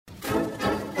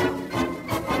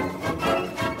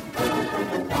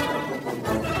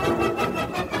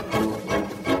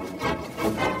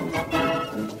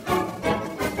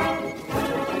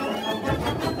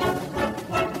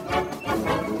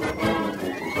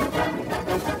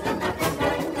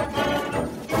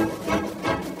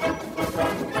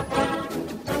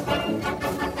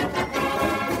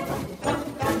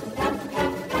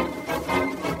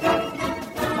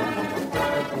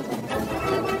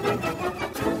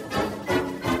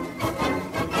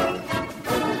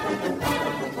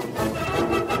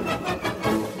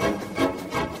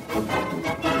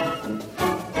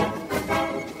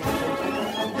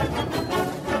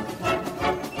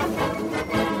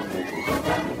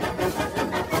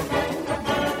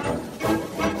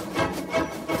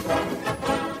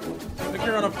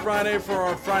Friday for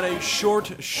our Friday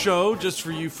short show, just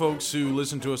for you folks who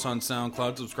listen to us on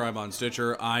SoundCloud, subscribe on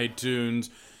Stitcher,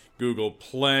 iTunes, Google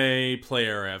Play,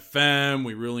 Player FM.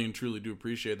 We really and truly do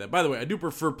appreciate that. By the way, I do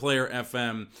prefer Player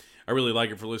FM. I really like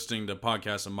it for listening to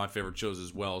podcasts on my favorite shows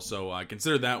as well, so I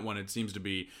consider that one. It seems to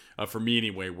be, for me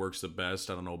anyway, works the best.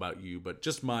 I don't know about you, but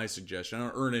just my suggestion. I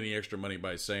don't earn any extra money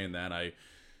by saying that. I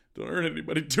don't earn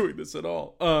anybody doing this at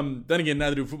all. Then again,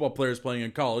 neither do football players playing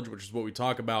in college, which is what we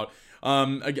talk about.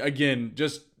 Again,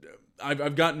 just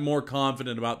I've gotten more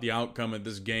confident about the outcome of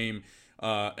this game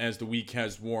as the week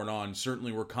has worn on.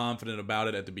 Certainly we're confident about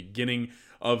it at the beginning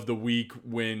of the week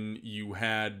when you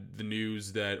had the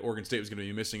news that Oregon State was going to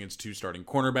be missing its two starting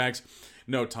cornerbacks.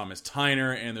 No Thomas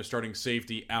Tyner, and their starting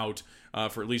safety out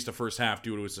for at least the first half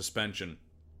due to a suspension.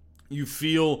 You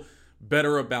feel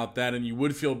better about that, and you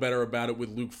would feel better about it with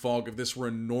Luke Falk if this were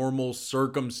a normal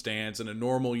circumstance and a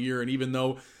normal year. And even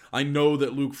though I know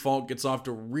that Luke Falk gets off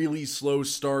to really slow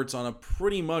starts on a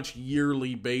pretty much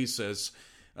yearly basis,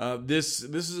 this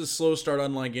is a slow start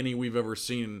unlike any we've ever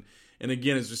seen. And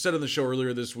again, as we said on the show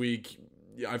earlier this week,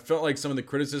 I felt like some of the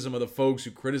criticism of the folks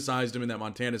who criticized him in that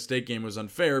Montana State game was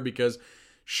unfair because,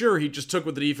 sure, he just took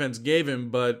what the defense gave him,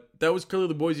 but that was clearly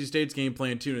the Boise State's game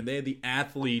plan too, and they had the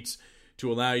athletes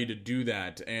to allow you to do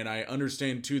that. And I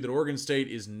understand too that Oregon State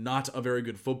is not a very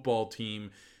good football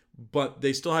team, but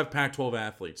they still have Pac-12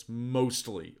 athletes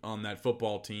mostly on that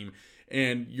football team,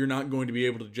 and you're not going to be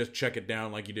able to just check it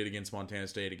down like you did against Montana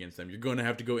State against them. You're going to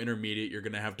have to go intermediate. You're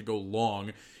going to have to go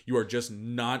long. You are just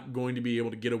not going to be able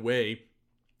to get away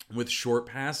with short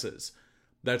passes.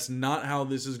 That's not how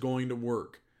this is going to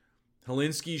work.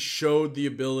 Helinski showed the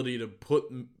ability to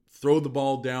throw the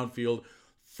ball downfield,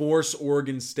 force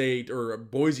Oregon State, or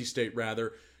Boise State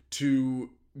rather,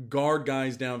 to guard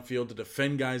guys downfield, to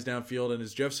defend guys downfield. And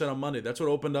as Jeff said on Monday, that's what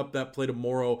opened up that play to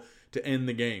Morrow to end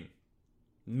the game.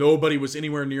 Nobody was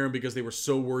anywhere near him because they were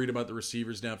so worried about the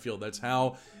receivers downfield. That's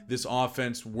how this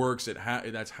offense works.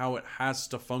 That's how it has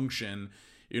to function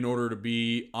in order to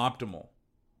be optimal.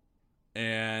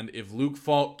 And if Luke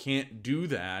Falk can't do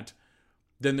that,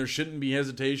 then there shouldn't be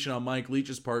hesitation on Mike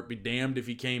Leach's part. Be damned if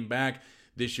he came back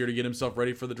this year to get himself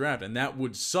ready for the draft. And that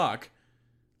would suck.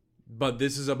 But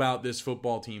this is about this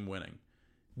football team winning.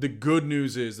 The good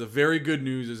news is, the very good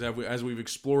news is, as we've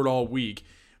explored all week,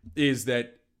 is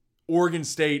that Oregon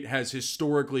State has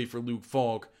historically, for Luke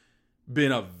Falk,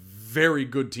 been a very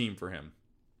good team for him.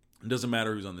 It doesn't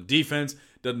matter who's on the defense.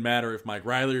 Doesn't matter if Mike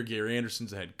Riley or Gary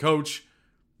Anderson's the head coach.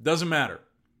 Doesn't matter.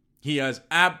 He has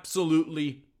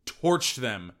absolutely torched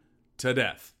them to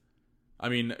death. I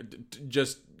mean,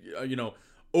 just,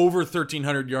 over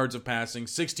 1,300 yards of passing,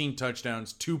 16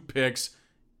 touchdowns, 2 picks.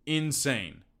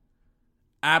 Insane.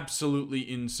 Absolutely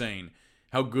insane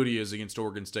how good he is against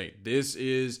Oregon State. This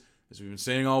is, as we've been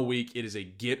saying all week, it is a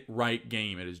get-right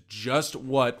game. It is just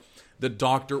what the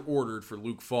doctor ordered for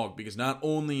Luke Falk, because not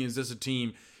only is this a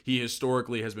team he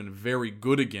historically has been very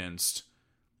good against,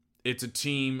 it's a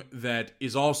team that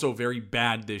is also very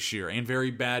bad this year and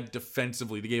very bad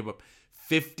defensively. They gave up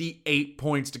 58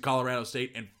 points to Colorado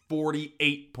State and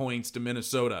 48 points to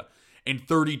Minnesota and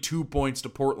 32 points to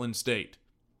Portland State.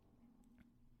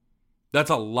 That's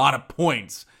a lot of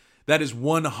points. That is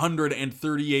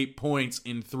 138 points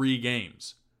in 3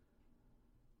 games.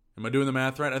 Am I doing the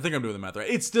math right? I think I'm doing the math right.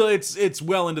 It's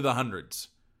well into the hundreds.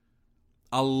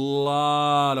 A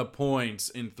lot of points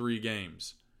in 3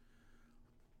 games.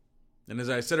 And as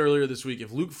I said earlier this week,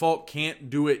 if Luke Falk can't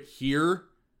do it here,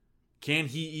 can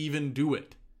he even do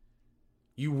it?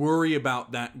 You worry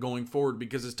about that going forward,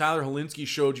 because as Tyler Helinski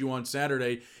showed you on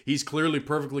Saturday, he's clearly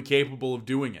perfectly capable of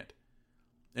doing it.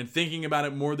 And thinking about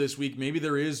it more this week, maybe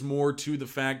there is more to the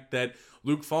fact that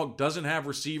Luke Falk doesn't have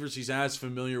receivers he's as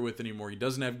familiar with anymore. He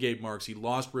doesn't have Gabe Marks. He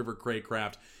lost River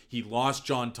Craycraft. He lost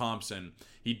John Thompson.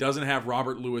 He doesn't have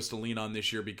Robert Lewis to lean on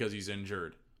this year because he's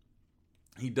injured.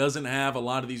 He doesn't have a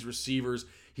lot of these receivers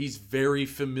he's very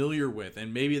familiar with.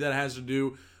 And maybe that has to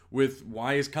do with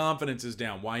why his confidence is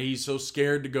down, why he's so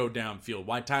scared to go downfield,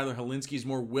 why Tyler Helinski is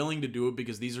more willing to do it,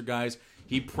 because these are guys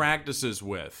he practices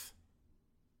with.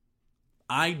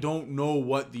 I don't know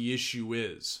what the issue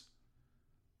is.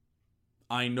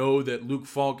 I know that Luke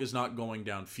Falk is not going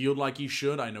downfield like he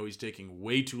should. I know he's taking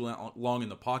way too long in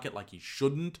the pocket like he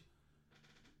shouldn't.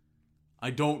 I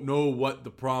don't know what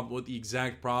the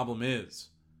exact problem is.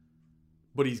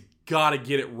 But he's got to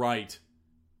get it right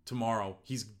tomorrow.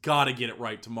 He's got to get it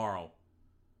right tomorrow.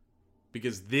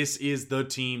 Because this is the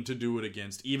team to do it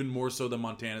against. Even more so than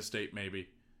Montana State, maybe.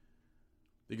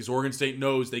 Because Oregon State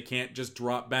knows they can't just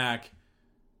drop back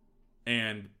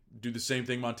and do the same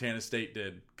thing Montana State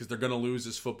did, because they're going to lose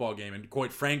this football game. And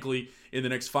quite frankly, in the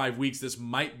next 5 weeks, this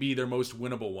might be their most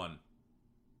winnable one.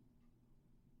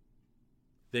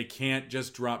 They can't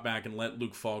just drop back and let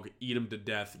Luke Falk eat them to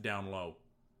death down low.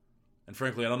 And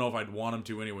frankly, I don't know if I'd want him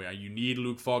to anyway. You need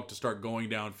Luke Falk to start going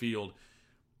downfield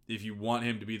if you want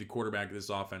him to be the quarterback of this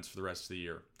offense for the rest of the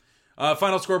year.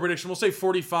 Final score prediction, we'll say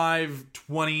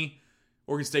 45-20.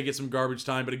 Oregon State gets some garbage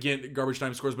time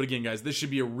scores. But again, guys, this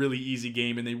should be a really easy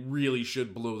game, and they really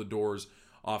should blow the doors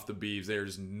off the Beavs. They are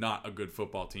just not a good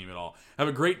football team at all. Have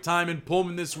a great time in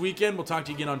Pullman this weekend. We'll talk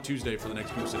to you again on Tuesday for the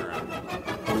next Boot Sit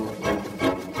Around.